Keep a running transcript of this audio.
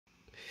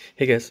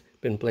Hey guys,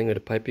 been playing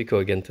with the Pico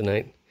again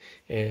tonight,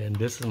 and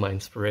this is my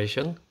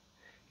inspiration.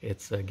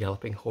 It's a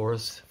galloping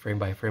horse, frame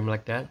by frame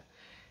like that.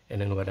 And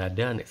then what I've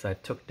done is I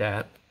took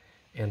that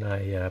and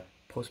I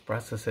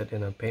post-processed it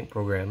in a paint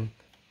program.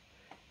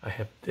 I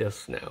have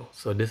this now.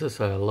 So this is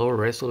a lower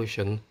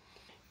resolution.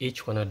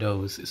 Each one of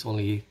those is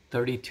only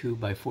 32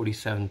 by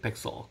 47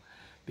 pixel,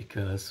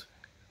 because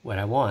what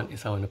I want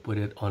is I want to put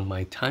it on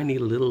my tiny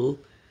little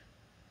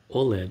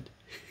OLED.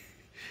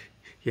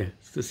 Yeah,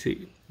 so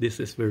see, this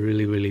is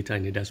really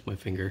tiny. That's my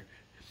finger,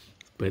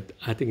 but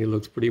I think it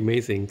looks pretty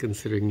amazing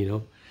considering, you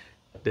know,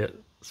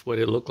 that's what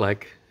it looked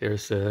like.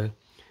 There's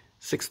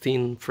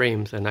 16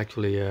 frames, and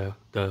actually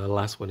the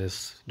last one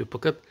is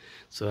duplicate,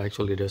 so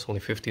actually there's only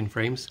 15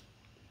 frames.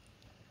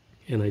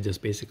 And I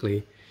just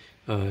basically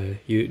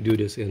you do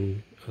this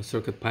in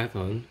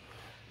CircuitPython.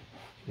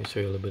 Let me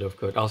show you a little bit of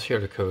code. I'll share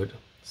the code.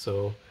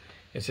 So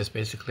it's just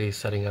basically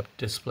setting up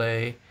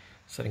display,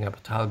 setting up a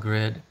tile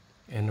grid,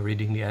 and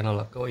reading the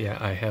analog. Oh yeah,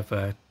 I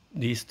have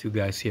these two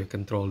guys here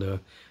control the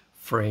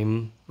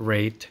frame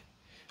rate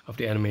of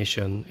the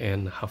animation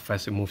and how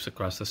fast it moves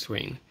across the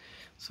screen.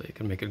 So you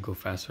can make it go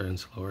faster and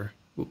slower.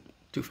 Oop,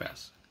 too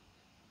fast.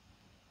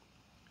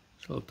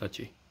 It's a little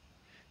touchy.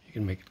 You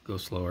can make it go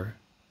slower.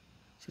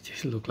 So it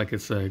just looks like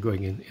it's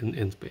going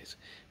in space.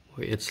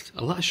 Boy, it's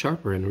a lot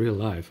sharper in real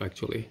life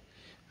actually.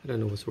 I don't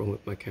know what's wrong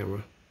with my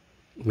camera.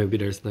 Maybe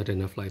there's not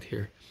enough light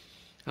here.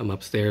 I'm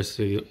upstairs,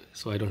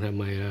 so I don't have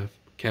my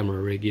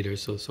camera rig either,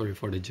 so sorry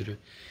for the jitter.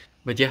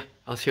 But yeah,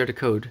 I'll share the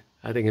code.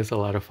 I think it's a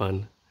lot of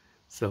fun.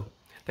 So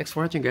thanks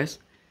for watching, guys.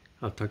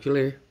 I'll talk to you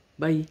later.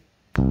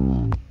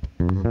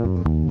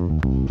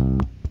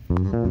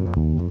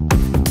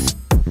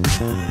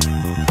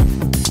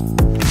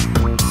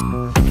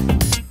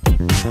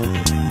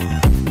 Bye.